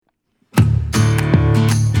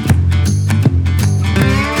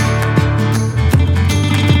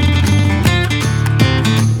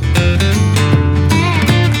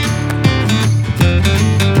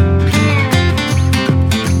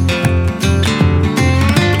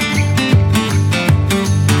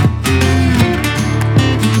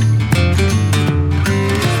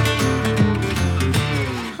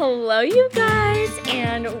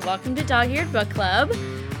Dog-Eared Book Club.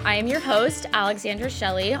 I am your host, Alexandra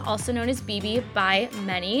Shelley, also known as BB by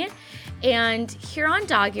many. And here on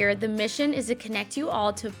Dog-Eared, the mission is to connect you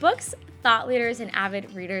all to books, thought leaders, and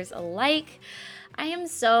avid readers alike. I am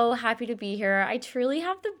so happy to be here. I truly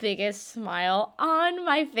have the biggest smile on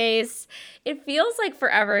my face. It feels like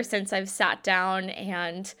forever since I've sat down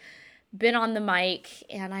and been on the mic,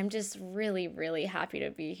 and I'm just really, really happy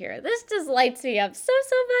to be here. This just lights me up so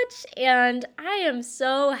much, and I am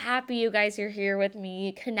so happy you guys are here with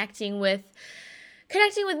me, connecting with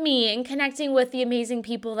me and connecting with the amazing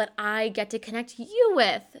people that I get to connect you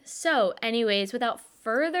with. So anyways, without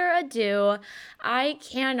further ado, I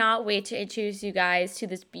cannot wait to introduce you guys to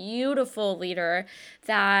this beautiful leader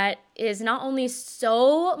that is not only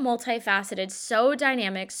so multifaceted, so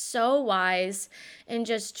dynamic, so wise, and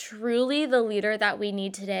just truly the leader that we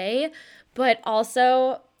need today, but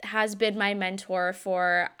also has been my mentor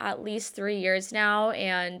for at least 3 years now.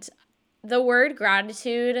 And the word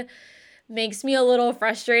gratitude makes me a little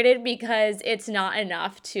frustrated because it's not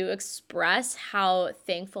enough to express how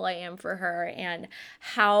thankful I am for her and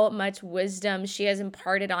how much wisdom she has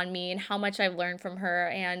imparted on me and how much I've learned from her.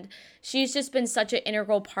 And she's just been such an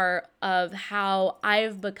integral part of how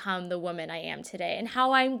I've become the woman I am today and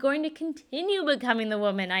how I'm going to continue becoming the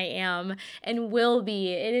woman I am and will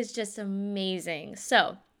be. It is just amazing.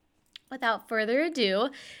 So, without further ado,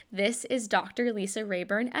 this is Dr. Lisa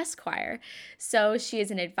Rayburn, Esquire. So she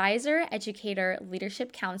is an advisor, educator,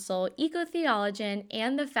 leadership counsel, Ecotheologian,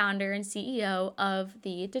 and the founder and CEO of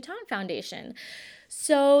the Detente Foundation.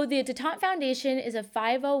 So the Detente Foundation is a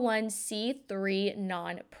 501c3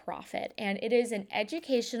 nonprofit, and it is an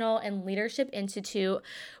educational and leadership institute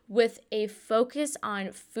with a focus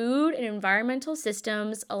on food and environmental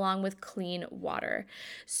systems along with clean water.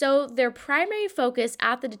 So their primary focus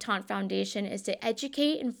at the Detente Foundation is to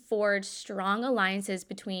educate and forge strong alliances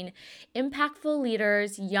between impactful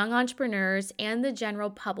leaders, young entrepreneurs, and the general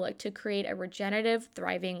public to create a regenerative,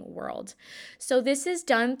 thriving world. So this is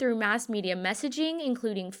done through mass media messaging,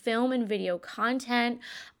 including film and video content,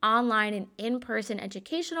 online and in-person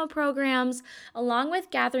educational programs, along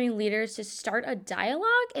with gathering leaders to start a dialogue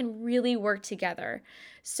and really work together.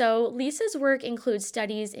 So Lisa's work includes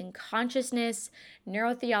studies in consciousness,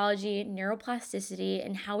 neurotheology, neuroplasticity,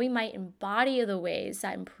 and how we might embody the ways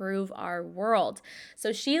that improve our world.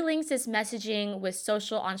 So she links this messaging with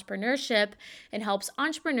social entrepreneurship and helps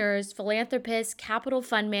entrepreneurs, philanthropists, capital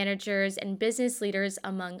fund managers, and business leaders,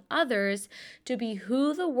 among others, to be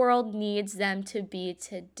who the world needs them to be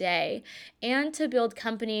today and to build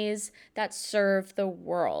companies that serve the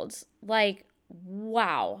world. Like,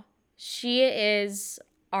 wow, she is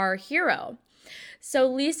our hero. So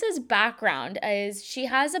Lisa's background is she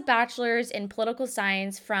has a bachelor's in political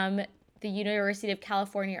science from the University of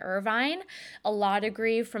California, Irvine, a law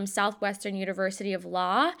degree from Southwestern University of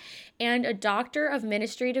Law, and a Doctor of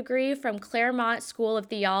Ministry degree from Claremont School of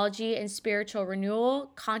Theology and Spiritual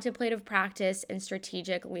Renewal, Contemplative Practice, and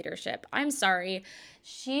Strategic Leadership. I'm sorry.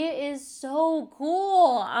 She is so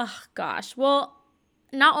cool. Oh, gosh. Well,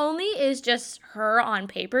 not only is just her on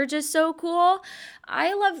paper just so cool,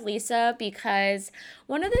 I love Lisa because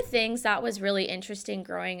one of the things that was really interesting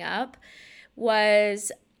growing up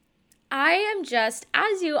was I am just,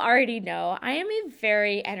 as you already know, I am a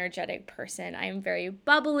very energetic person. I am very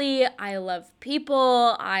bubbly. I love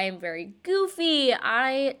people. I am very goofy.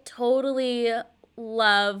 I totally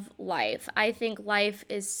love life. I think life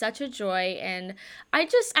is such a joy, and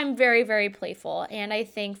I'm very, very playful. And I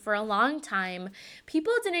think for a long time,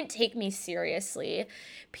 people didn't take me seriously.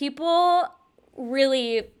 People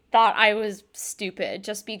really thought I was stupid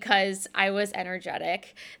just because I was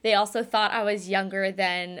energetic. They also thought I was younger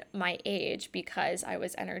than my age because I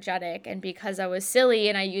was energetic and because I was silly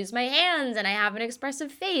and I used my hands and I have an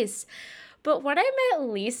expressive face. But when I met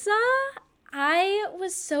Lisa, I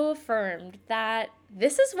was so affirmed that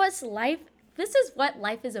this is what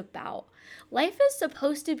life is about. Life is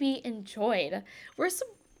supposed to be enjoyed.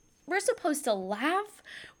 We're supposed to laugh.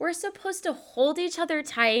 We're supposed to hold each other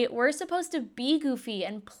tight. We're supposed to be goofy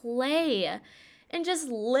and play and just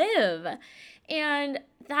live. And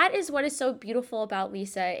that is what is so beautiful about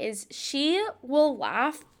Lisa is she will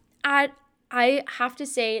laugh at, I have to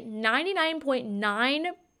say, 99.9,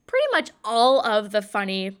 pretty much all of the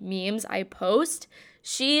funny memes I post.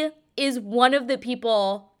 She is one of the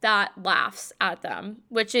people that laughs at them,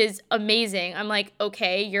 which is amazing. I'm like,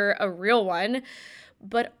 okay, you're a real one.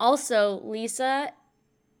 But also, Lisa,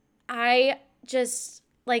 I just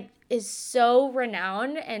is so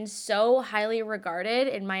renowned and so highly regarded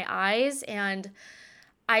in my eyes, and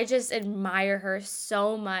I just admire her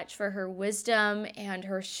so much for her wisdom and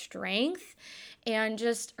her strength and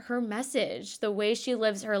just her message, the way she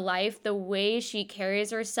lives her life, the way she carries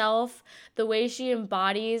herself, the way she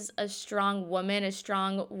embodies a strong woman, a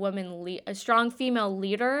strong female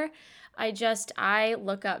leader. I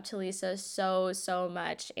look up to Lisa so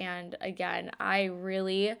much. And again, I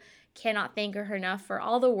really cannot thank her enough for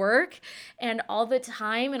all the work and all the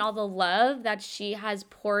time and all the love that she has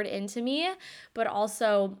poured into me. But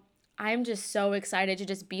also, I'm just so excited to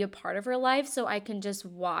just be a part of her life so I can just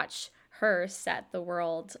watch her set the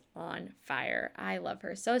world on fire. I love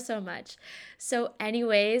her so much. So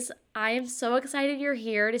anyways, I am so excited you're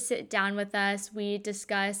here to sit down with us. We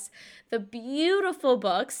discuss the beautiful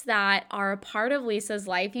books that are a part of Lisa's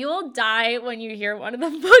life. You will die when you hear one of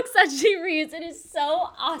the books that she reads. It is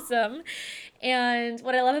so awesome. And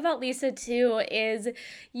what I love about Lisa too is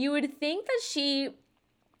you would think that she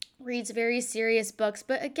reads very serious books,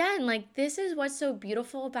 but again, like, this is what's so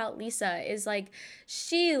beautiful about Lisa is like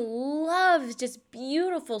she loves just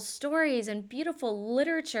beautiful stories and beautiful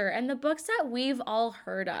literature and the books that we've all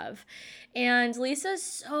heard of. And Lisa's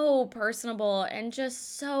so personable and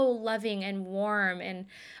just so loving and warm. And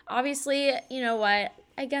obviously, you know what?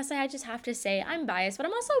 I guess I just have to say I'm biased, but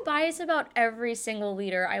I'm also biased about every single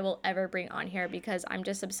leader I will ever bring on here because I'm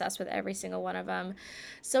just obsessed with every single one of them.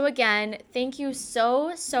 So again, thank you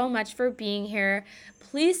so much for being here.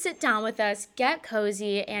 Please sit down with us, get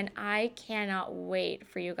cozy, and I cannot wait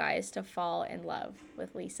for you guys to fall in love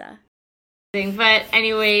with Lisa. But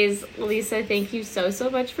anyways, Lisa, thank you so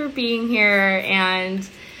much for being here. And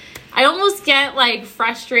I almost get like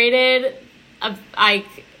frustrated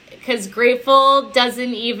because grateful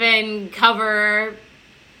doesn't even cover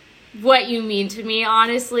what you mean to me,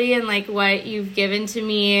 honestly, and like what you've given to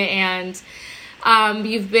me. And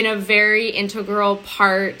you've been a very integral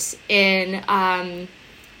part in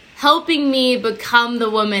helping me become the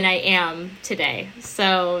woman I am today.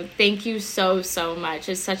 So thank you so much.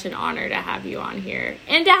 It's such an honor to have you on here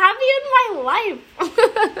and to have you in my life.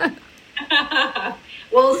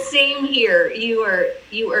 Well, same here. You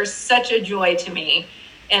are such a joy to me.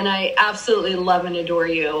 And I absolutely love and adore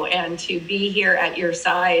you. And to be here at your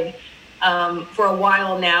side for a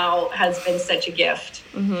while now has been such a gift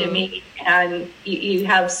to me. And you're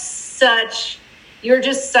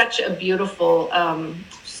just such a beautiful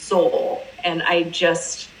soul. And I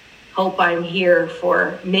just hope I'm here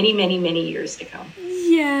for many years to come.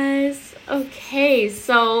 Yes. Okay.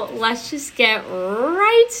 So let's just get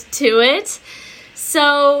right to it.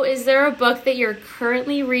 So is there a book that you're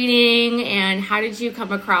currently reading, and how did you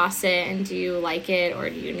come across it, and do you like it or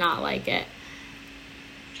do you not like it?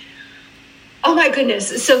 Oh my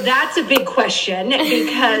goodness. So that's a big question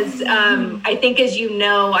because I think, as you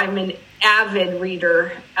know, I'm an avid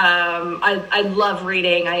reader. I love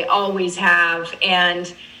reading. I always have.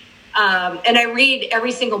 And I read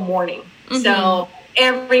every single morning. Mm-hmm. So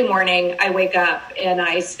every morning I wake up and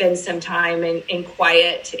I spend some time in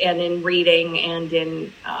quiet and in reading and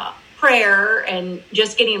in prayer and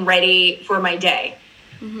just getting ready for my day.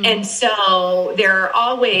 Mm-hmm. And so there are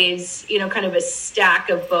always, kind of a stack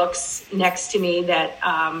of books next to me that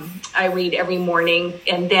I read every morning.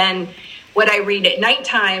 And then what I read at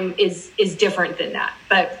nighttime is different than that.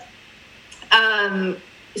 But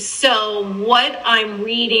so what I'm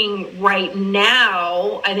reading right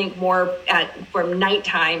now, I think more from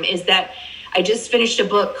nighttime, is that I just finished a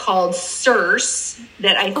book called Circe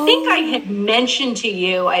that I think I had mentioned to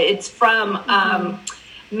you. It's from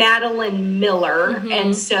Madeline Miller. Mm-hmm.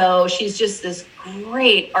 And so she's just this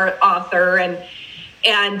great author. And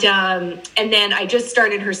then I just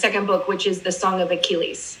started her second book, which is The Song of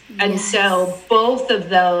Achilles. And so both of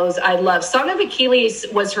those I love. Song of Achilles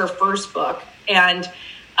was her first book, and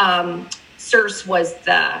Circe was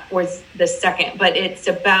the second, but it's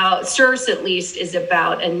about Circe, at least, is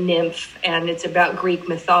about a nymph, and it's about Greek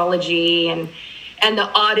mythology and the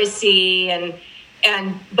Odyssey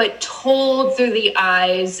but told through the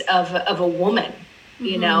eyes of a woman,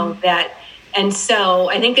 that. And so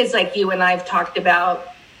I think it's like you and I've talked about,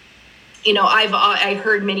 I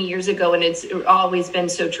heard many years ago, and it's always been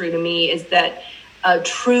so true to me, is that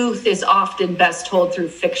truth is often best told through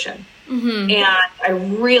fiction. Mm-hmm. And I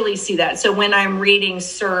really see that. So when I'm reading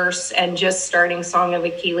Circe and just starting Song of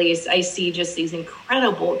Achilles, I see just these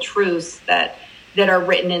incredible truths that are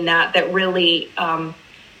written in that really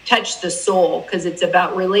touch the soul, because it's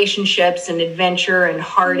about relationships and adventure and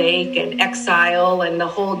heartache and exile and the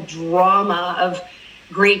whole drama of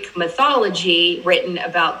Greek mythology written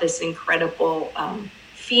about this incredible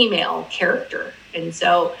female character. And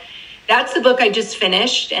so that's the book I just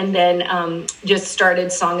finished, and then just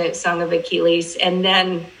started Song of Achilles. And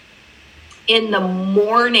then in the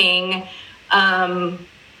morning,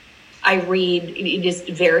 I read just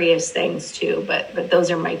various things too, but those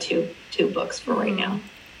are my two books for right now.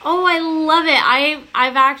 Oh, I love it.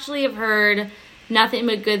 I've actually have heard nothing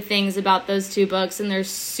but good things about those two books, and they're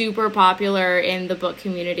super popular in the book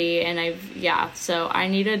community. And so I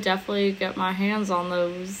need to definitely get my hands on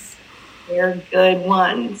those. They're good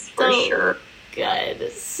ones for sure.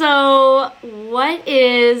 Good. So what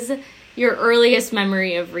is your earliest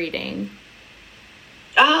memory of reading?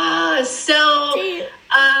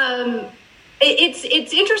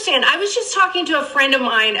 It's interesting. I was just talking to a friend of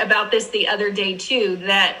mine about this the other day too,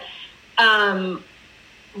 that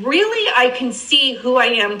really I can see who I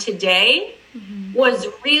am today was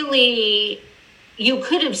really, you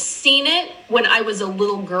could have seen it when I was a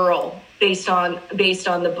little girl based on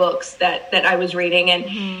the books that I was reading.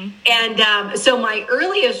 And so my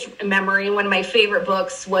earliest memory, one of my favorite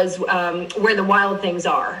books was Where the Wild Things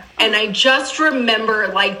Are. And I just remember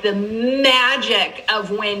like the magic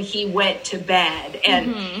of when he went to bed.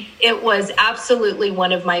 And it was absolutely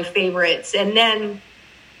one of my favorites. And then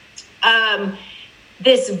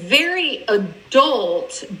this very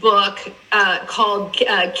adult book called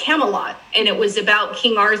Camelot, and it was about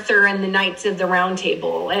King Arthur and the Knights of the Round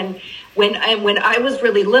Table. And when I was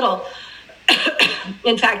really little,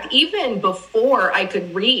 in fact, even before I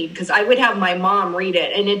could read, because I would have my mom read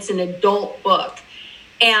it, and it's an adult book,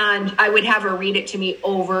 and I would have her read it to me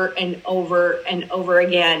over and over and over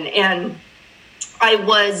again. And I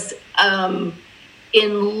was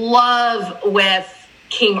in love with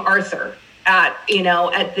King Arthur as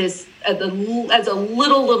a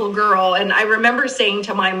little girl. And I remember saying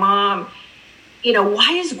to my mom,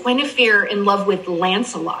 why is Guinevere in love with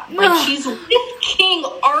Lancelot? Like, she's with King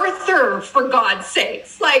Arthur, for God's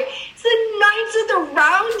sakes. Like, it's the Knights of the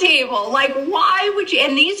Round Table. Like, why would you?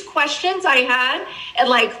 And these questions I had at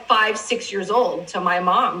like 5-6 years old to my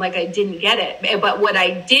mom. Like, I didn't get it. But what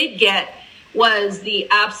I did get was the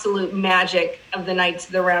absolute magic of the Knights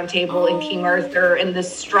of the Round Table and King Arthur, and the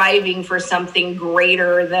striving for something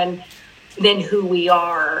greater than who we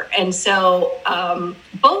are. And so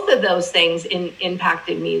both of those things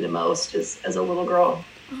impacted me the most as a little girl.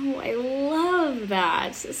 Oh, I love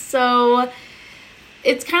that. So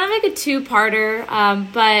it's kind of like a two-parter,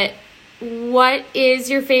 but what is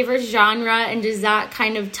your favorite genre, and does that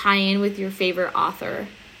kind of tie in with your favorite author?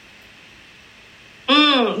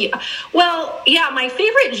 Yeah. Well, yeah, my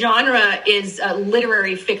favorite genre is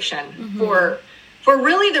literary fiction for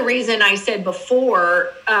really the reason I said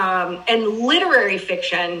before, and literary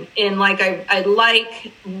fiction in like, I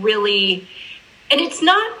like really, and it's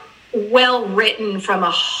not well written from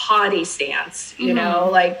a haughty stance,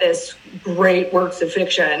 like this great works of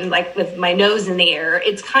fiction, like with my nose in the air.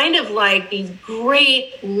 It's kind of like these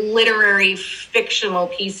great literary fictional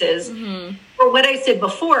pieces. Or what I said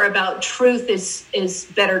before about truth is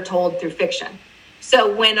better told through fiction.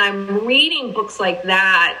 So when I'm reading books like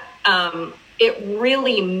that, it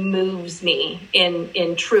really moves me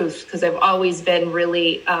in truth, because I've always been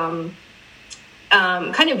really kind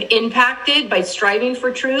of impacted by striving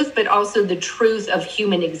for truth, but also the truth of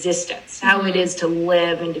human existence, how it is to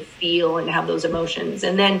live and to feel and have those emotions.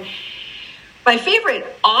 And then my favorite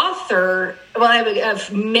author, well, I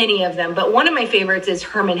have many of them, but one of my favorites is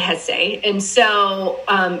Hermann Hesse. And so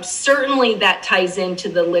certainly that ties into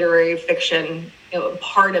the literary fiction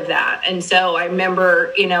part of that. And so I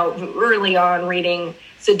remember, early on reading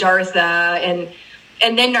Siddhartha and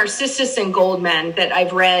then Narcissus and Goldman, that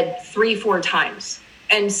I've read 3-4 times.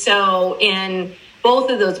 And so in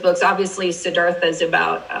both of those books, obviously Siddhartha is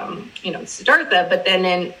about, Siddhartha, but then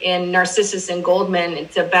in Narcissus and Goldman,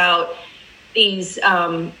 it's about these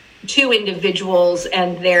two individuals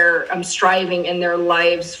and their striving in their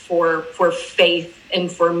lives for faith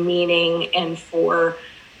and for meaning and for,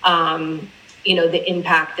 the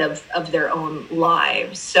impact of their own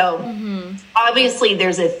lives. So obviously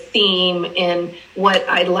there's a theme in what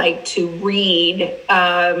I like to read,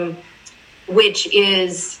 which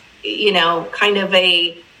is, kind of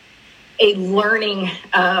a learning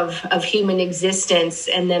of human existence,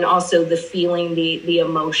 and then also the feeling, the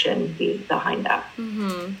emotion behind that.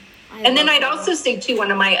 And then I'd also say too,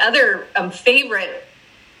 one of my other favorite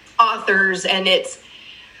authors, and it's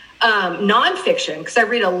nonfiction, because I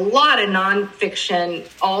read a lot of nonfiction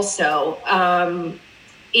also,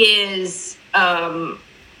 is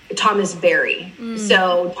Thomas Berry.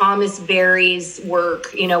 So Thomas Berry's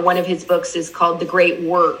work, one of his books is called The Great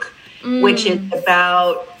Work, which is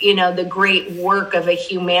about, the great work of a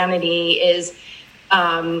humanity is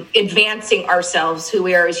advancing ourselves, who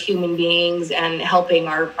we are as human beings, and helping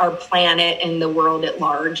our planet and the world at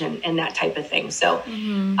large, and that type of thing. So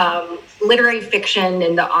literary fiction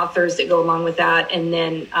and the authors that go along with that, and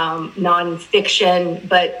then nonfiction,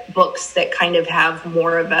 but books that kind of have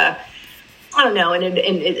more of a, I don't know,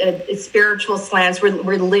 a spiritual slant,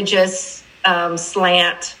 religious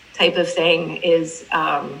slant type of thing is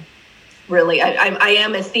really, I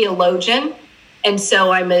am a theologian. And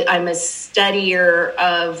so I'm a studier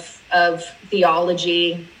of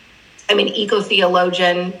theology. I'm an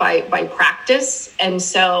ecotheologian by practice, and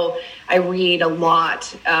so I read a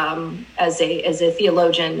lot as a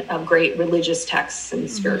theologian of great religious texts and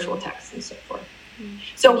spiritual texts and so forth.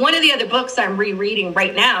 So one of the other books I'm rereading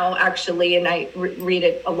right now, actually, and I read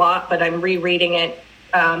it a lot, but I'm rereading it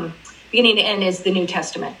beginning to end, is the New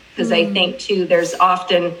Testament, because I think too there's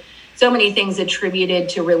often so many things attributed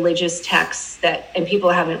to religious texts and people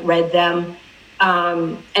haven't read them.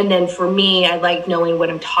 And then for me, I like knowing what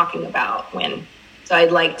I'm talking about so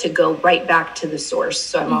I'd like to go right back to the source.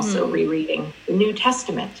 So I'm also rereading the New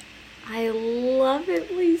Testament. I love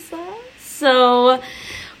it, Lisa. So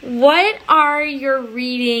what are your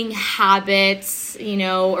reading habits,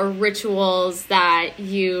 or rituals that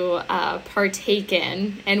you partake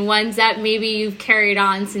in, and ones that maybe you've carried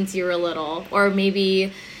on since you were little, or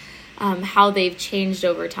maybe how they've changed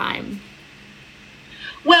over time?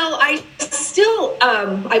 Well, I still,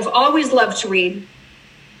 I've always loved to read,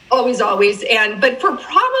 always, but for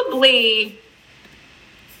probably,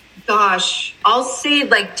 I'll say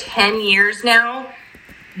like 10 years now,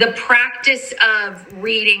 the practice of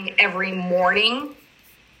reading every morning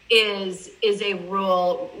is a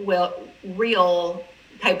real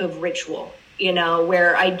type of ritual,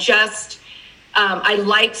 where I just, I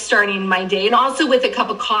like starting my day, and also with a cup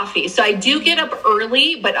of coffee. So I do get up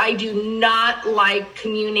early, but I do not like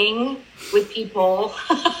communing with people.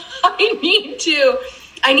 I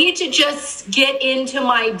need to just get into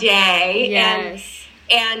my day. Yes.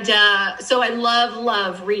 And so I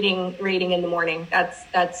love reading in the morning.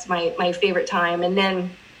 That's my favorite time. And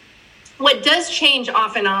then what does change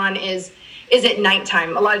off and on is at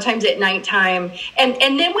nighttime. A lot of times at nighttime.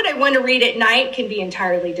 And then what I want to read at night can be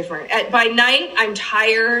entirely different. By night, I'm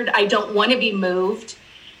tired. I don't want to be moved.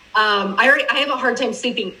 I have a hard time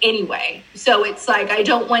sleeping anyway. So it's like I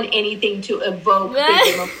don't want anything to evoke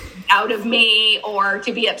big emotions out of me, or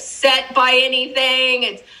to be upset by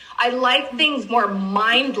anything. I like things more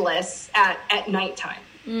mindless at nighttime.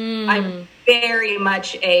 I'm very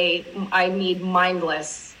much I need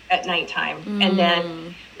mindless at nighttime.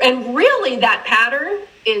 And really that pattern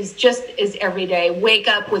is every day. Wake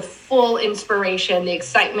up with full inspiration, the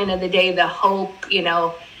excitement of the day, the hope,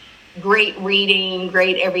 great reading,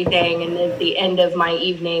 great everything. And at the end of my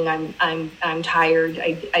evening, I'm tired.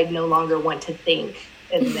 I no longer want to think.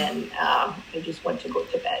 And then I just want to go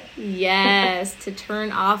to bed. Yes, to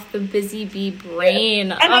turn off the busy bee brain.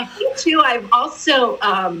 Yeah. And I think too, I've also,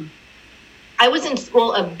 I was in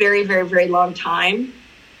school a very, very, very long time.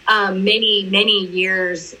 Many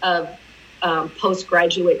years of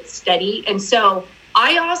postgraduate study. And so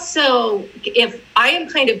I also, if I am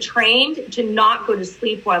kind of trained to not go to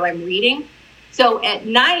sleep while I'm reading. So at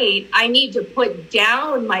night, I need to put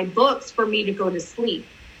down my books for me to go to sleep,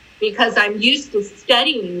 because I'm used to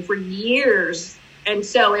studying for years. And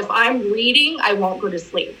so if I'm reading, I won't go to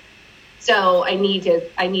sleep. So I need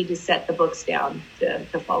to set the books down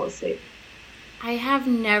to fall asleep. I have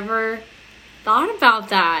never thought about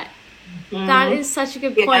that. Mm-hmm. That is such a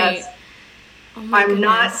good point. Yes. Oh my goodness.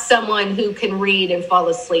 Not someone who can read and fall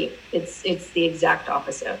asleep. It's the exact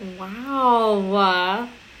opposite. Wow.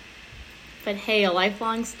 But hey, a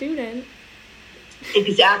lifelong student.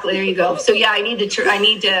 Exactly. There you go. So yeah, I need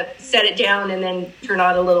to set it down and then turn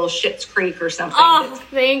on a little Schitt's Creek or something. Oh,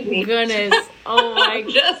 thank goodness. Oh my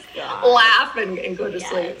just God. Laugh and go to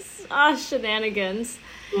sleep. Shenanigans.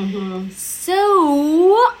 Mm-hmm.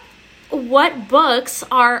 So what books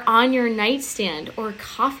are on your nightstand or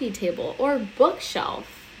coffee table or bookshelf?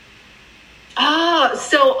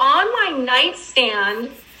 So on my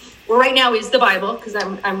nightstand, well, right now is the Bible, because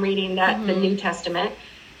I'm reading that, the New Testament.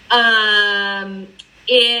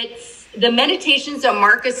 It's the Meditations of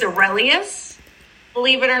Marcus Aurelius,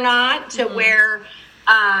 believe it or not, to where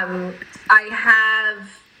I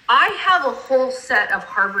have a whole set of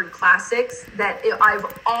Harvard classics that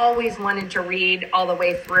I've always wanted to read all the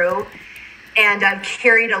way through, and I've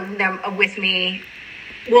carried them with me,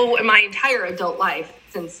 my entire adult life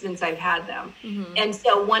since I've had them. Mm-hmm. And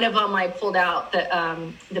so one of them I pulled out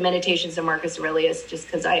the Meditations of Marcus Aurelius, just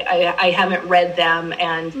because I haven't read them,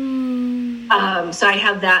 and so I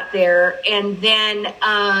have that there. And then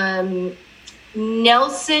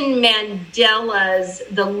Nelson Mandela's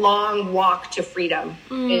The Long Walk to Freedom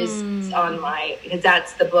is on because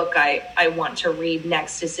that's the book I want to read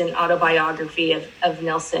next. It's an autobiography of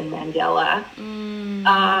Nelson Mandela.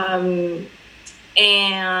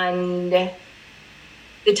 And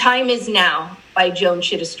The Time Is Now by Joan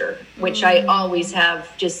Chittister, which I always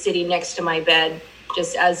have just sitting next to my bed,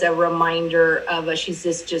 just as a reminder of she's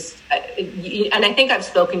and I think I've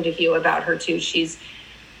spoken to Hugh about her too. She's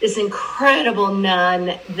this incredible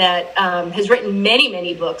nun that has written many,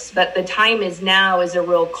 many books, but The Time Is Now is a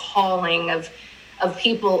real calling of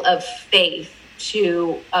people of faith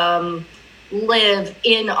to live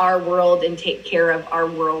in our world and take care of our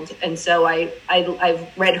world. And so I've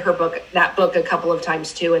read that book a couple of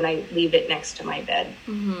times too, and I leave it next to my bed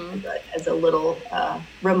as a little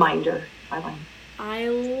reminder. I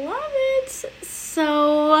love it.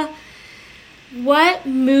 So what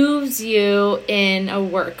moves you in a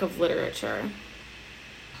work of literature?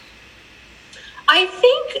 I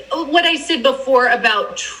think what I said before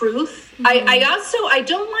about truth. I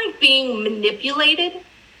don't like being manipulated.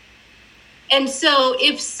 And so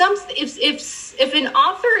if an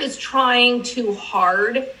author is trying too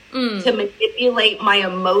hard to manipulate my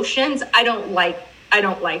emotions, I don't like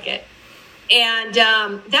it. And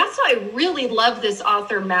that's why I really love this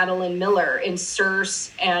author, Madeline Miller, in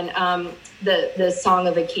Circe and the Song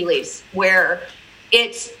of Achilles, where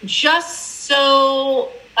it's just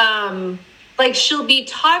so like she'll be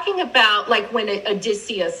talking about like when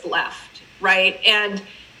Odysseus left, right? And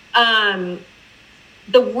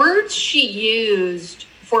the words she used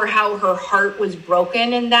for how her heart was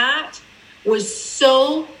broken in that was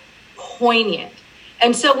so poignant.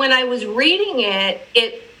 And so when I was reading it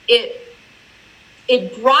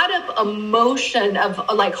brought up emotion of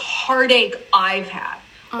like heartache I've had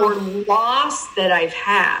or loss that I've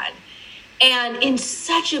had. And in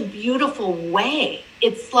such a beautiful way,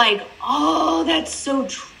 it's like, oh, that's so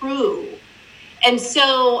true. And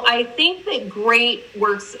so I think that great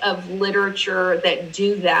works of literature that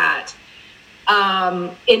do that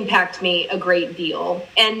impact me a great deal.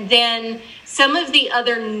 And then some of the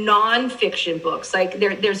other nonfiction books, like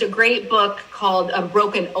there's a great book called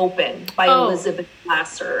Broken Open by Elizabeth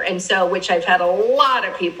Lasser, and so which I've had a lot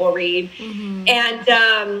of people read, and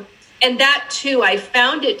that too, I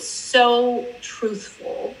found it so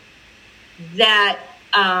truthful that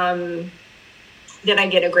that I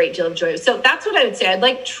get a great deal of joy. So that's what I would say. I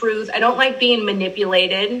like truth. I don't like being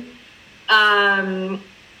manipulated.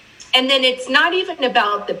 And then it's not even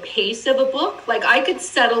about the pace of a book. Like I could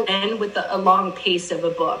settle in with a long pace of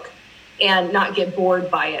a book and not get bored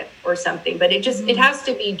by it or something. But it has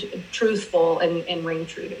to be truthful and ring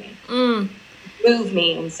true to me. Move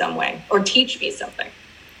me in some way or teach me something.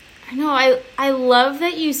 I know. I love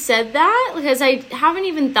that you said that because I haven't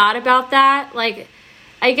even thought about that. Like,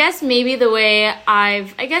 I guess maybe the way I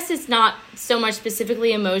guess it's not so much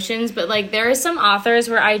specifically emotions, but like there are some authors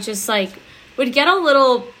where I just like would get a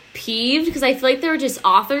little peeved because I feel like they were just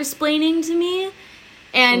author-splaining to me.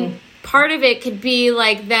 And part of it could be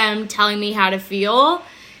like them telling me how to feel.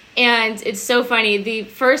 And it's so funny. The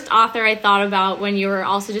first author I thought about when you were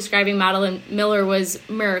also describing Madeline Miller was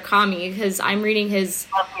Murakami, because I'm reading his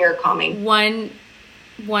Murakami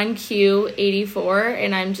 1Q84,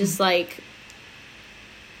 and I'm just like,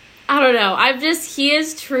 I don't know. He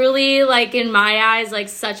is truly, like, in my eyes, like,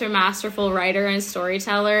 such a masterful writer and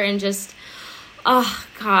storyteller, and just, oh,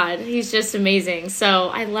 God, he's just amazing. So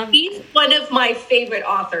I love He's one of my favorite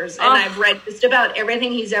authors, and I've read just about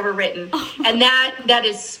everything he's ever written. And that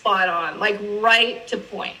is spot on, like, right to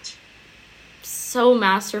point. So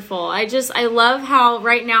masterful. I love how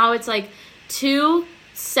right now it's, like, two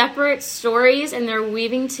separate stories, and they're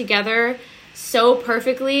weaving together so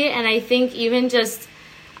perfectly. And I think even just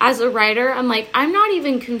as a writer, I'm like, I'm not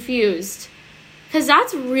even confused. Because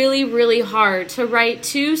that's really, really hard to write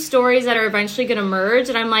two stories that are eventually going to merge.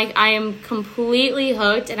 And I'm like, I am completely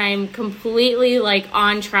hooked and I am completely like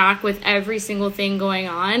on track with every single thing going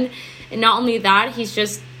on. And not only that, he's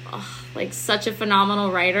just like such a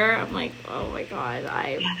phenomenal writer. I'm like, oh my God,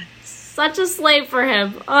 I'm such a slave for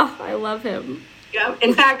him. Oh, I love him. Yeah.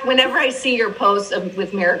 In fact, whenever I see your posts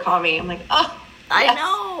with Murakami, I'm like, oh, I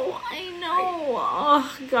know.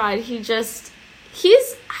 Oh God,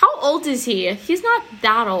 how old is he? He's not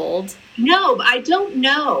that old. No, I don't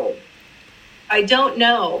know,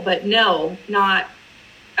 but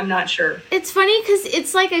I'm not sure. It's funny because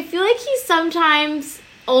it's like, I feel like he sometimes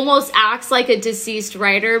almost acts like a deceased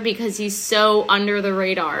writer because he's so under the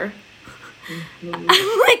radar. I'm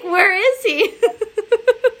like, where is he?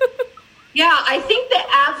 Yeah, I think the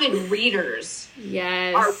avid readers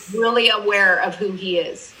are really aware of who he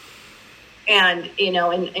is. and,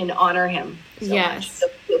 and honor him so much. Yes.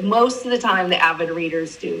 So most of the time, the avid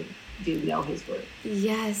readers do know his work.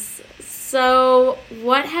 Yes. So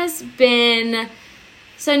what has been,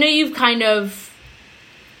 so I know you've kind of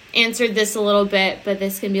answered this a little bit, but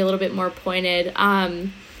this can be a little bit more pointed.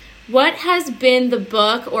 What has been the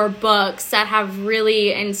book or books that have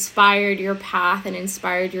really inspired your path and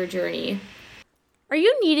inspired your journey? Are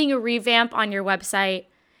you needing a revamp on your website?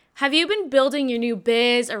 Have you been building your new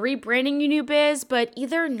biz or rebranding your new biz, but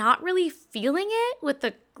either not really feeling it with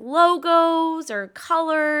the logos or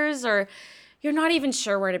colors, or you're not even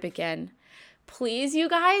sure where to begin? Please, you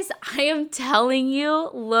guys, I am telling you,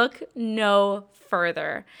 look no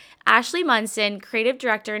further. Ashley Munson, creative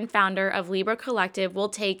director and founder of Libra Collective, will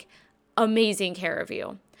take amazing care of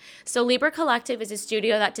you. So Libra Collective is a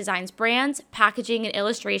studio that designs brands, packaging, and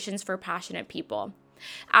illustrations for passionate people.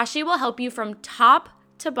 Ashley will help you from top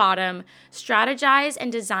to bottom strategize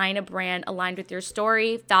and design a brand aligned with your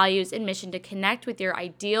story, values, and mission to connect with your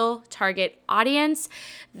ideal target audience.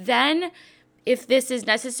 Then, if this is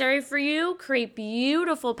necessary for you, create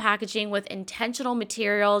beautiful packaging with intentional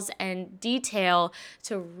materials and detail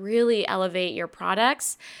to really elevate your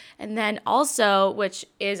products. And then also, which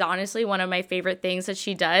is honestly one of my favorite things that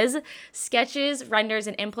she does, sketches, renders,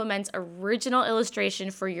 and implements original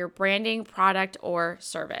illustration for your branding, product, or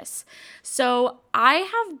service. So I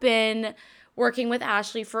have been working with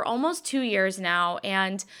Ashley for almost 2 years now,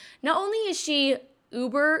 and not only is she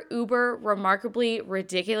uber remarkably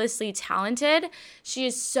ridiculously talented, she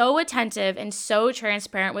is so attentive and so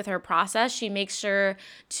transparent with her process. She makes sure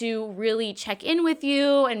to really check in with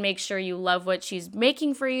you and make sure you love what she's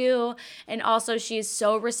making for you. And also, she is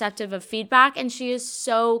so receptive of feedback, and she is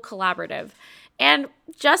so collaborative. And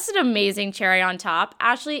just an amazing cherry on top,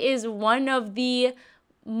 Ashley is one of the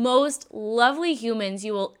most lovely humans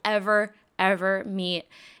you will ever meet.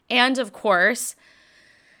 And of course,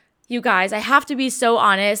 you guys, I have to be so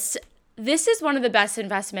honest, this is one of the best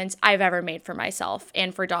investments I've ever made for myself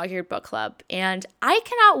and for Dog-Eared Book Club. And I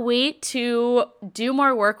cannot wait to do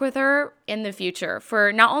more work with her in the future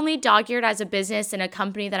for not only Dog-Eared as a business and a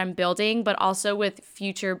company that I'm building, but also with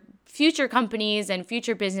future companies and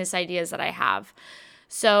future business ideas that I have.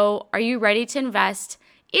 So are you ready to invest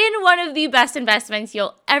in one of the best investments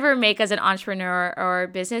you'll ever make as an entrepreneur or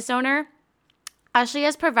business owner? Ashley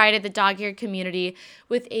has provided the Dog-Eared community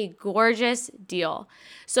with a gorgeous deal.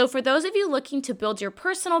 So for those of you looking to build your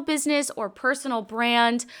personal business or personal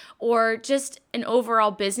brand or just an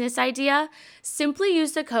overall business idea, simply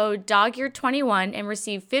use the code DOGEARED21 and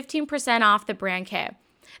receive 15% off the brand kit.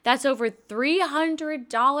 That's over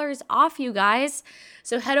 $300 off, you guys.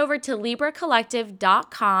 So head over to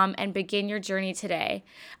libracollective.com and begin your journey today.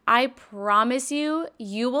 I promise you,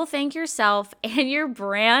 you will thank yourself and your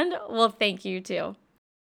brand will thank you too.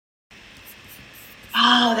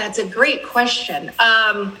 Oh, that's a great question.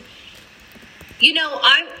 I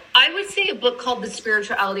would say a book called The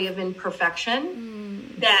Spirituality of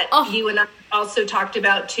Imperfection that you and I also talked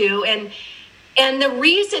about too. And the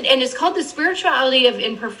reason, and it's called The Spirituality of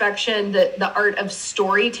Imperfection, the art of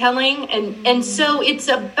storytelling. And so it's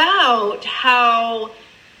about how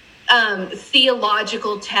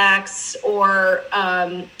theological texts or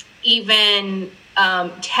even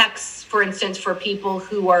texts, for instance, for people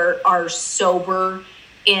who are sober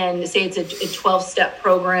in, say it's a 12-step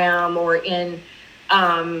program or in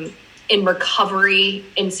recovery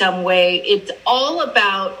in some way, it's all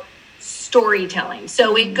about storytelling.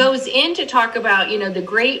 So it goes in to talk about, the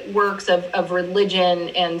great works of religion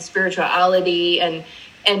and spirituality and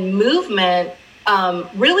movement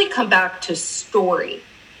really come back to story.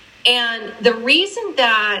 And the reason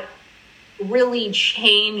that really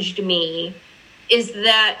changed me is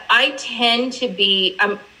that I tend to be,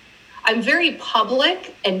 I'm very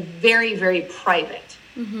public and very, very private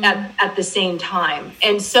at the same time.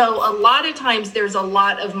 And so a lot of times there's a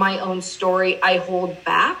lot of my own story I hold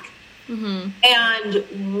back.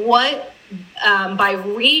 And what, by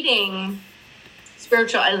reading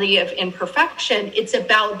Spirituality of Imperfection, it's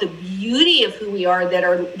about the beauty of who we are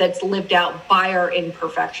that's lived out by our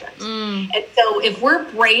imperfections. And so if we're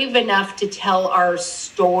brave enough to tell our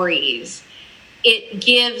stories, it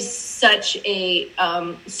gives such a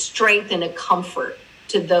strength and a comfort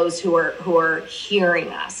to those who are hearing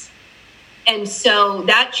us. And so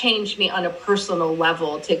that changed me on a personal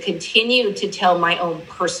level to continue to tell my own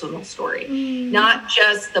personal story, not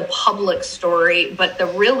just the public story, but the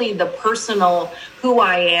personal, who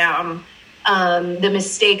I am, the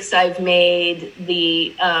mistakes I've made,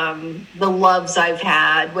 the loves I've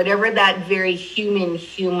had, whatever that very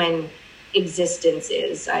human existence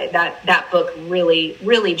is. That book really,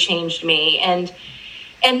 really changed me. And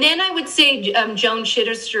And then I would say Joan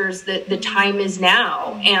Chittister's The Time Is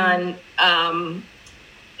Now. And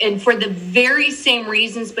for the very same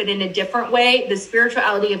reasons, but in a different way, the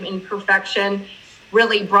spirituality of imperfection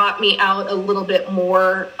really brought me out a little bit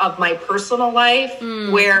more of my personal life,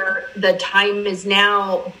 where The Time Is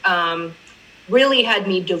Now really had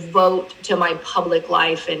me devote to my public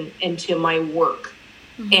life and to my work.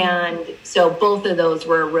 And so both of those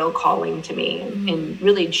were a real calling to me and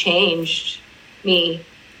really changed me.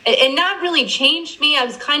 And not really changed me. I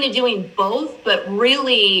was kind of doing both, but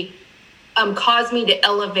really caused me to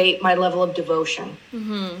elevate my level of devotion.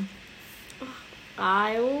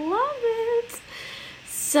 I love it.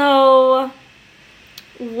 So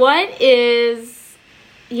what is,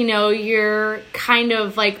 your kind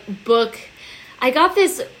of like book? I got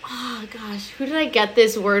this, oh gosh, who did I get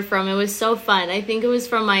this word from? It was so fun. I think it was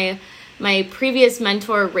from my previous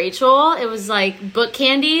mentor, Rachel. It was like book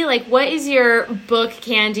candy. Like, what is your book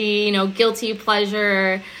candy, guilty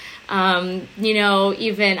pleasure?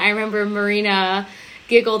 Even I remember Marina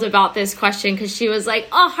giggled about this question because she was like,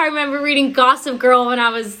 oh, I remember reading Gossip Girl when I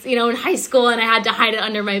was, in high school and I had to hide it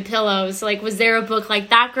under my pillow. So like, was there a book like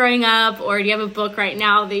that growing up, or do you have a book right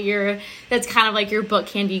now that's kind of like your book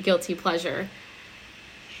candy guilty pleasure?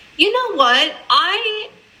 You know what?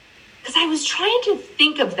 Because I was trying to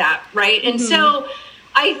think of that, right? And so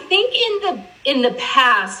I think in the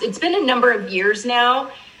past, it's been a number of years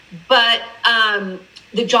now, but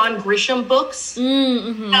the John Grisham books,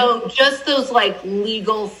 so just those like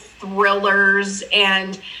legal thrillers,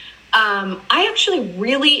 and I actually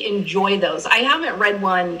really enjoy those. I haven't read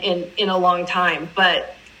one in a long time,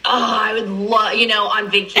 but I would love,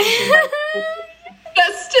 on vacation,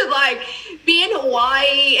 just to like be in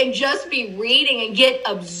Hawaii and just be reading and get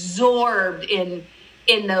absorbed in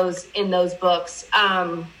those books.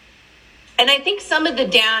 And I think some of the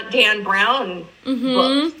Dan Brown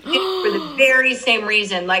books, for the very same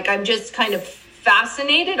reason. Like, I'm just kind of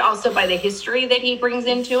fascinated also by the history that he brings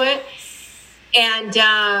into it.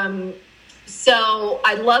 And so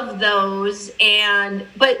I love those.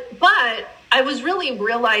 But I was really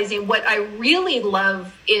realizing what I really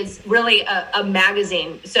love is really a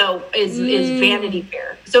magazine. So is Vanity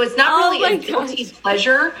Fair. So it's not really a guilty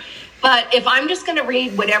pleasure. But if I'm just going to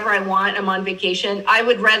read whatever I want, I'm on vacation, I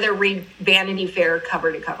would rather read Vanity Fair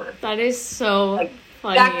cover to cover. That is so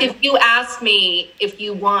funny. In fact, if you ask me if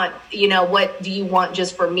you want, what do you want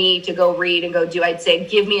just for me to go read and go do, I'd say,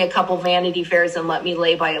 give me a couple Vanity Fairs and let me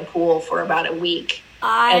lay by a pool for about a week.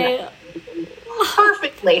 I'm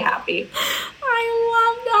perfectly happy. I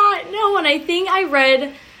love that. No, and I think I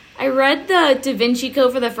read the Da Vinci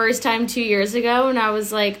Code for the first time 2 years ago, and I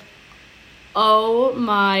was like, oh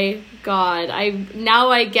my God. I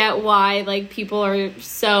get why like people are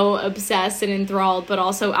so obsessed and enthralled, but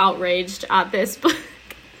also outraged at this book.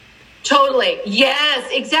 Totally. Yes,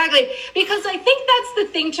 exactly. Because I think that's the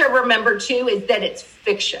thing to remember too, is that it's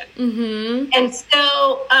fiction. And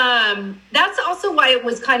so that's also why it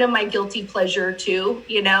was kind of my guilty pleasure too,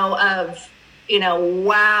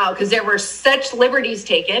 wow, because there were such liberties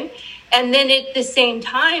taken. And then at the same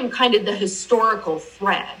time, kind of the historical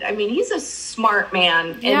thread. I mean, he's a smart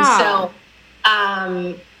man. And so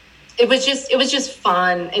it was just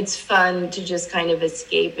fun. It's fun to just kind of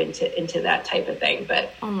escape into that type of thing.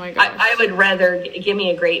 But oh my gosh, I would rather give me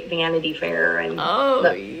a great Vanity Fair. And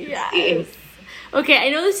yes. Okay, I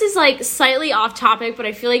know this is like slightly off topic, but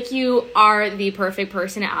I feel like you are the perfect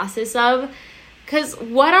person to ask this of. Because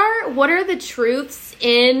what are the truths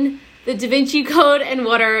in the Da Vinci Code, and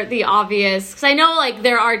what are the obvious? Because I know like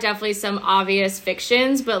there are definitely some obvious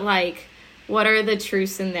fictions, but like what are the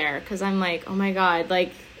truths in there? Because I'm like, oh my God,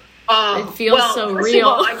 like it feels so real.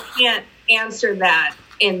 Of all, I can't answer that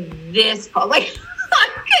in this call. Like,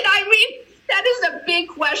 I mean, that is a big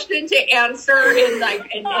question to answer in like,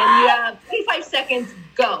 and you have 25 seconds,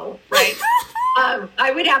 go, right?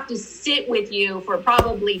 I would have to sit with you for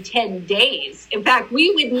probably 10 days. In fact, we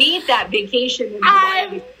would need that vacation.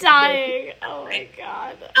 I'm dying. Oh my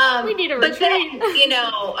God. We need a retreat. But then,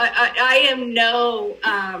 I am no,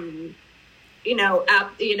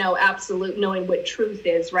 absolute knowing what truth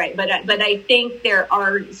is, right? But I think there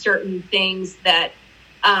are certain things that,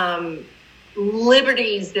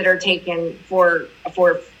 liberties that are taken for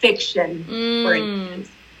fiction, for instance.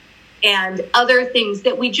 And other things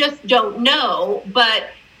that we just don't know. But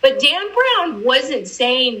Dan Brown wasn't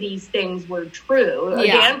saying these things were true.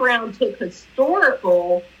 Yeah. Dan Brown took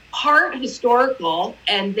historical,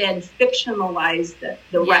 and then fictionalized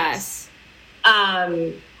the rest.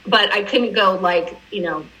 But I couldn't go like,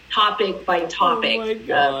 topic by topic. Oh my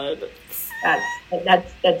God.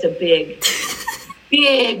 That's a big,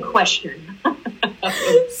 big question.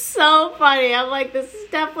 So funny. I'm like, this is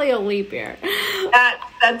definitely a leap year.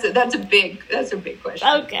 That's a big question.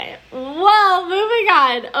 Okay. Well, moving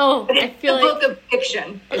on. Oh, but it's a book of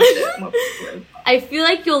fiction. I feel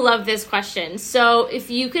like you'll love this question. So, if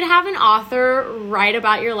you could have an author write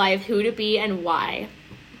about your life, who would it be and why?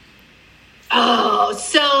 Oh,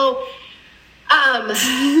 so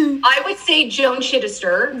I would say Joan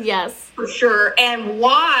Chittister. Yes. For sure. And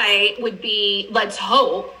why would be, let's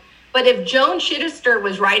hope. But if Joan Chittister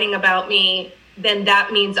was writing about me, then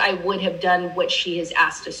that means I would have done what she has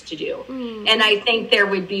asked us to do. And I think there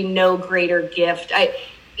would be no greater gift.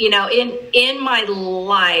 In my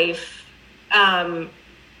life,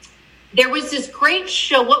 there was this great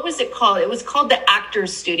show. What was it called? It was called The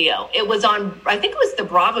Actors Studio. It was on, I think it was the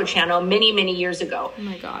Bravo channel many, many years ago. Oh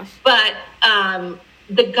my gosh. But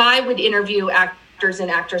the guy would interview actors and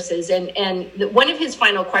actresses. And one of his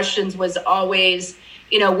final questions was always,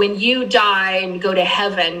 when you die and go to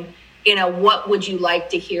heaven, what would you like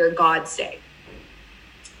to hear God say?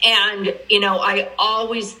 And, I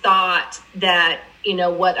always thought that,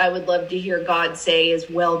 what I would love to hear God say is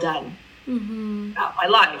well done about my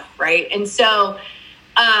life. Right. And so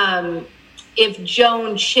if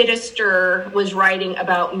Joan Chittister was writing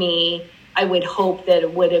about me, I would hope that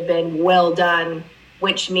it would have been well done,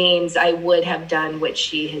 which means I would have done what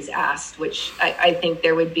she has asked, which I think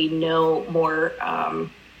there would be no more,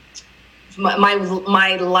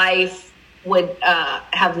 my life would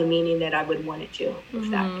have the meaning that I would want it to, if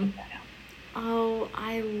that came out. Oh,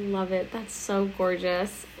 I love it. That's so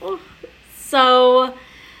gorgeous. Oh. So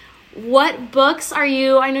what books are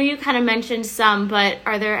you, I know you kind of mentioned some, but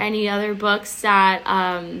are there any other books that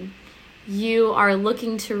you are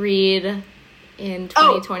looking to read in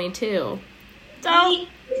 2022?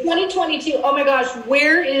 2022. Oh my gosh,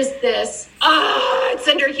 where is this? It's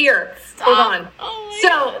under here. Stop. Hold on. Oh so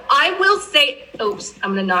God. I will say, I'm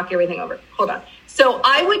going to knock everything over. Hold on. So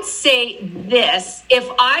I would say this, if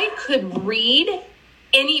I could read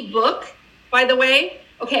any book, by the way,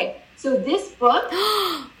 okay, so this book,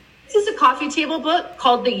 this is a coffee table book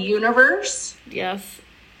called The Universe. Yes.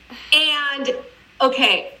 And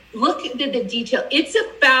okay, look at the detail. It's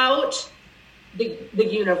about the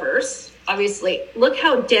universe, obviously. Look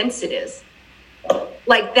how dense it is.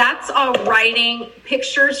 Like that's all writing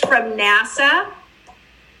pictures from NASA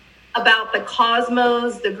about the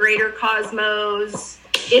cosmos, the greater cosmos.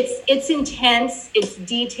 It's intense, it's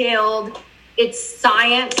detailed, it's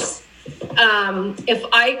science. If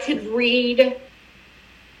I could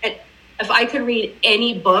read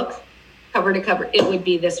any book cover to cover, it would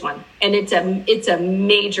be this one. And it's a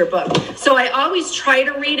major book. So I always try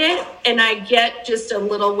to read it and I get just a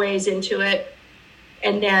little ways into it.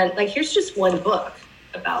 And then like, here's just one book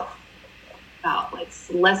about like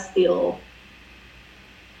celestial.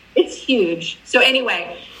 It's huge. So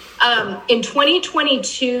anyway, in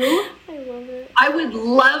 2022, I love it. I would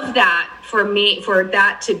love that for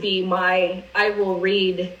that to be I will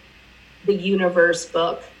read the universe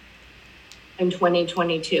book in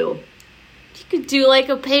 2022. You could do like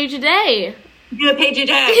a page a day. Do a page a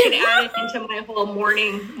day. I could add it into my whole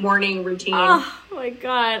morning routine. Oh my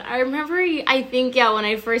God. I remember, I think, when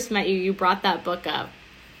I first met you, you brought that book up.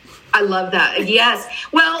 I love that. Yes.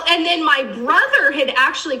 Well, and then my brother had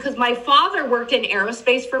actually, because my father worked in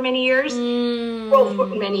aerospace for many years. Well, for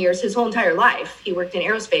many years, his whole entire life, he worked in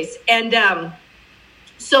aerospace. And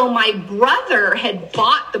so my brother had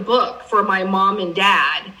bought the book for my mom and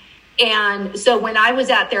dad. And so when I was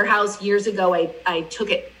at their house years ago, I took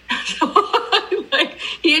it. Like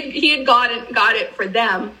he had got it for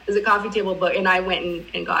them as a coffee table book, and I went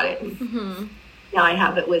and got it. And now I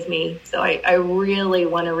have it with me. So I really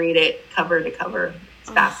want to read it cover to cover. It's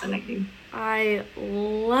fascinating. I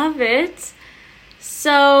love it.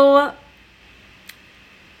 So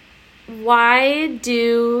why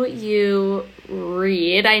do you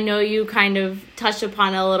read? I know you kind of touched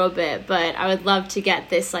upon it a little bit, but I would love to get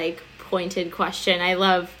this like pointed question. I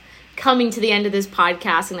love coming to the end of this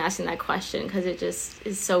podcast and asking that question because it just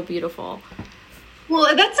is so beautiful.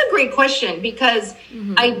 Well, that's a great question because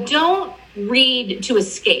I don't read to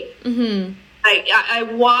escape. I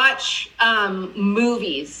watch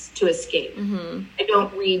movies to escape. I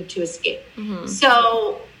don't read to escape.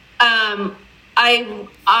 So I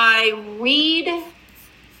read,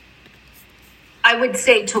 I would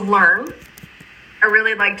say, to learn. I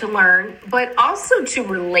really like to learn, but also to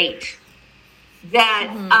relate. That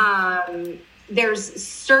there's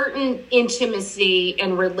certain intimacy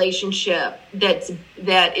and relationship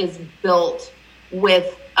that is built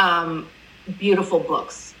with beautiful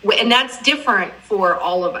books, and that's different for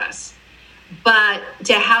all of us. but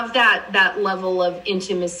to have that level of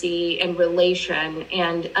intimacy and relation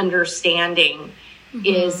and understanding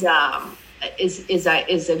is a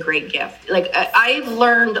great gift. Like I've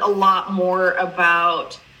learned a lot more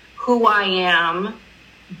about who I am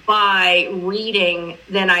by reading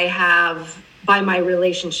than I have by my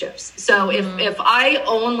relationships. So if I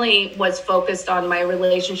only was focused on my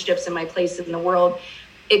relationships and my place in the world,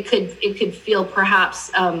 it could feel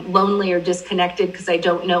perhaps lonely or disconnected because I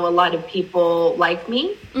don't know a lot of people like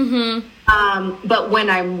me. But when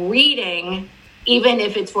I'm reading, even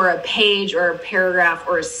if it's for a page or a paragraph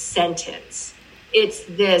or a sentence, it's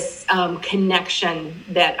this connection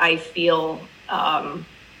that I feel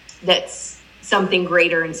that's something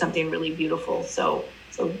greater and something really beautiful. So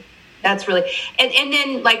that's really, and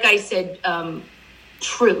then, like I said,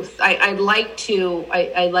 truth. I like to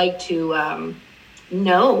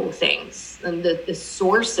know things and the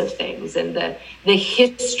source of things and the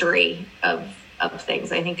history of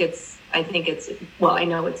things. I know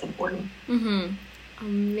it's important.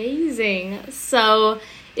 Amazing. So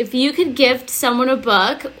if you could gift someone a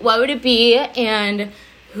book, what would it be and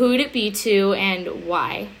who would it be to and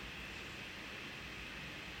why?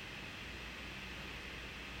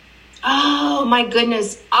 Oh my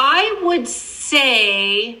goodness. I would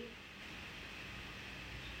say,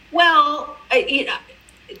 well, and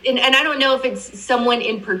I don't know if it's someone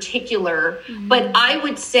in particular, but I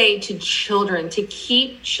would say to children, to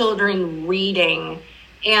keep children reading,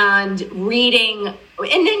 and then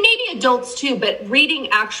maybe adults too, but reading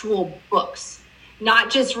actual books, not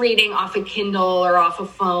just reading off a Kindle or off a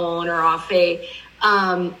phone or off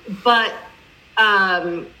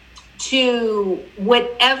to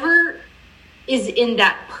whatever is in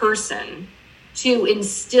that person, to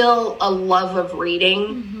instill a love of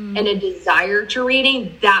reading and a desire to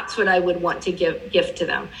reading. That's what I would want to gift to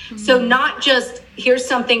them. So not just here's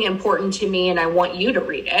something important to me and I want you to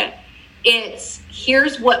read it. It's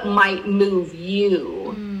here's what might move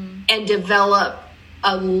you and develop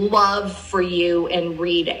a love for you and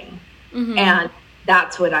reading. And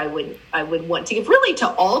that's what I would want to give really to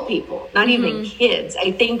all people, not even kids.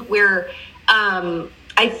 I think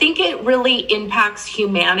I think it really impacts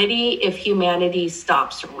humanity if humanity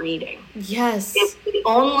stops reading. Yes. If we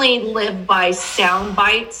only live by sound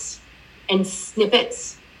bites and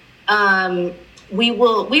snippets, we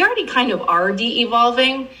already kind of are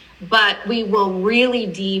de-evolving, but we will really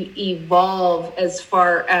de-evolve as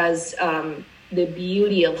far as the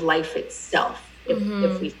beauty of life itself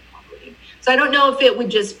if we stop reading. So I don't know if it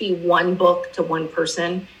would just be one book to one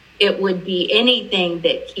person. It would be anything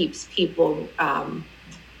that keeps people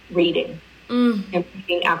reading and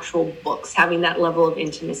reading actual books, having that level of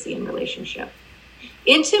intimacy and relationship.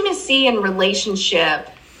 Intimacy and relationship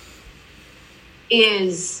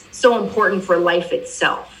is so important for life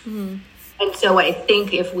itself. And so I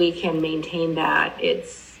think if we can maintain that,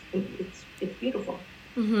 it's beautiful.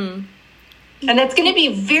 And that's going to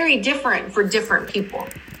be very different for different people.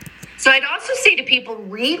 So I'd also say to people,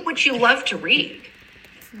 read what you love to read.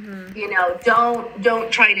 You know,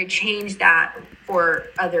 don't try to change that for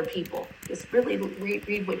other people. Just really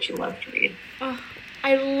read what you love to read. Oh,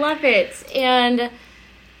 I love it. And kind of,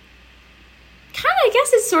 I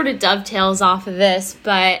guess it sort of dovetails off of this,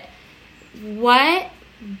 but what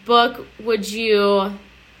book would you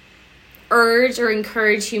urge or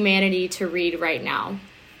encourage humanity to read right now?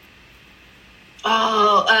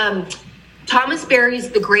 Thomas Berry's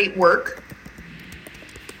The Great Work.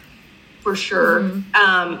 For sure.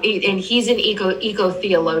 And he's an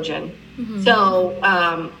ecotheologian.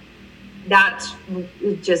 So that's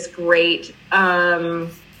just great.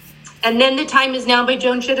 And then The Time Is Now by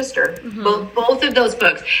Joan Chittister. Both of those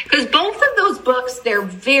books. Because both of those books,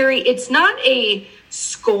 it's not a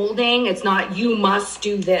scolding. It's not, you must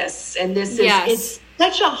do this. And this is, it's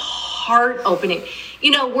such a heart opening.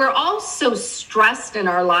 You know, we're all so stressed in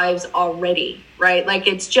our lives already, right? Like,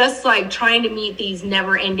 it's just like trying to meet these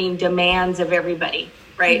never-ending demands of everybody,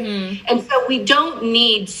 right? And so we don't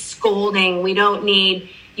need scolding. We don't need,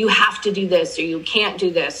 you have to do this, or you can't do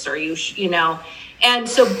this, or you know. And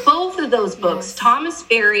so both of those books, Thomas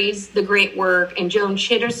Berry's The Great Work and Joan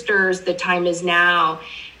Chittister's The Time Is Now,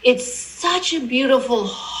 it's such a beautiful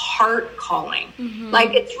heart calling.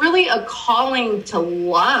 Like, it's really a calling to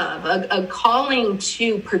love, a calling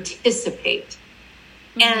to participate.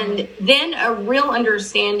 And then a real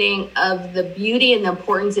understanding of the beauty and the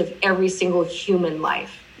importance of every single human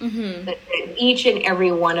life. That each and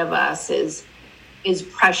every one of us is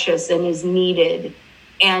precious and is needed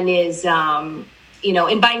and is, you know,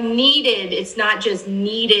 and by needed, it's not just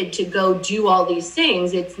needed to go do all these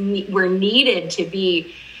things. We're needed to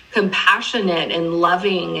be compassionate and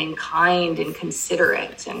loving and kind and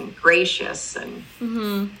considerate and gracious and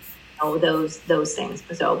those things.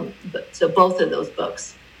 So both of those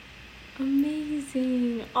books.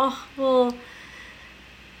 Amazing. Oh, well,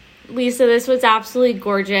 Lisa, this was absolutely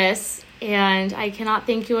gorgeous, and I cannot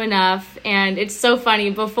thank you enough. And it's so funny.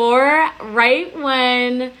 Right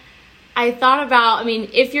when I thought about,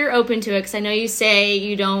 if you're open to it, because I know you say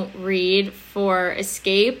you don't read for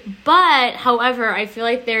escape, but however, I feel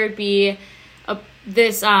like there would be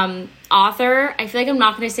this author, I feel like I'm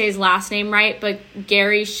not going to say his last name right, but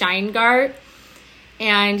Gary Scheingart,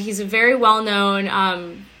 and he's a very well-known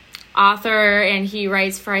author, and he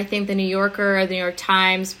writes for, I think, the New Yorker or the New York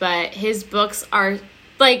Times, but his books are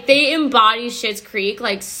like, they embody Schitt's Creek,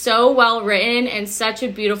 like, so well written and such a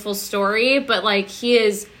beautiful story, but like, he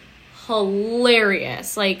is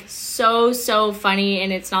hilarious, like, so funny,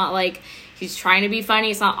 and it's not like he's trying to be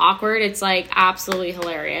funny, it's not awkward, it's like absolutely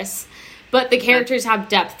hilarious, but the characters have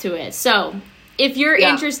depth to it. So if you're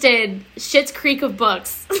interested, Schitt's Creek of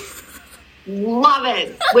books. Love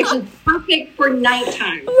it, which is perfect for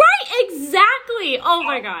nighttime. Right, exactly. Oh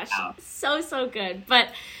my gosh. So good. But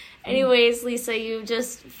anyways, Lisa, you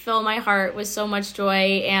just fill my heart with so much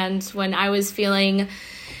joy. And when I was feeling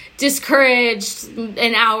discouraged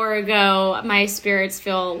an hour ago, my spirits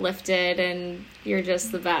feel lifted, and you're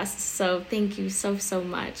just the best. So thank you so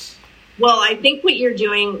much. Well, I think what you're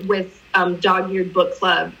doing with Dog-Eared Book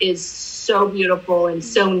Club is so beautiful and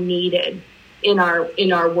so needed in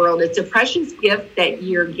our world. It's a precious gift that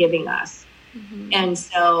you're giving us. And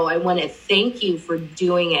so I want to thank you for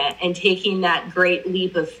doing it and taking that great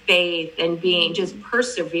leap of faith and being just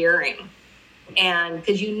persevering. And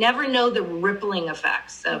because you never know the rippling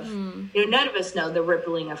effects of, none of us know the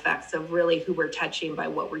rippling effects of really who we're touching by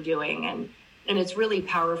what we're doing. And it's really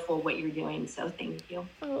powerful what you're doing. So thank you.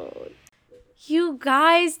 Oh, you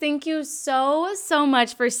guys, thank you so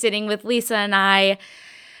much for sitting with Lisa and I.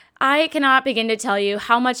 I cannot begin to tell you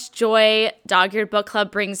how much joy Dog-Eared Book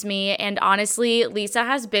Club brings me. And honestly, Lisa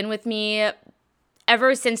has been with me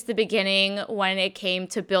ever since the beginning when it came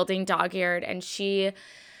to building Dog-Eared. And she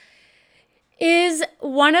is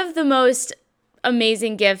one of the most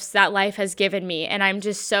amazing gifts that life has given me. And I'm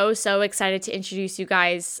just so excited to introduce you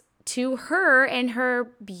guys to her and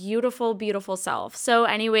her beautiful self. So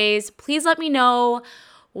anyways, please let me know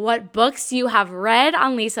what books you have read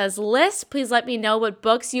on Lisa's list. Please let me know what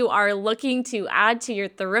books you are looking to add to your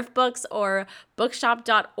thrift books or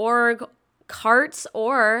bookshop.org carts,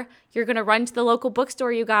 or you're going to run to the local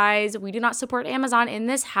bookstore, you guys. We do not support Amazon in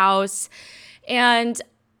this house. And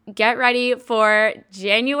get ready for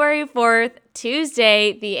January 4th,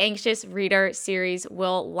 Tuesday, the Anxious Reader series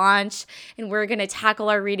will launch, and we're going to tackle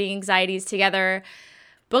our reading anxieties together,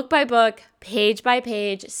 book by book, page by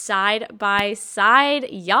page, side by side.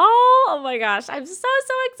 Y'all, oh my gosh, I'm so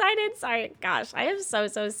excited. Sorry, gosh, I am so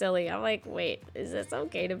silly. I'm like, wait, is this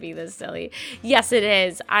okay to be this silly? Yes, it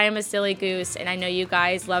is. I am a silly goose, and I know you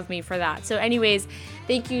guys love me for that. So anyways,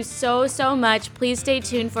 thank you so much. Please stay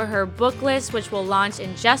tuned for her book list, which will launch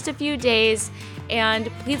in just a few days. And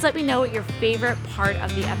please let me know what your favorite part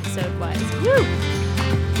of the episode was. Woo!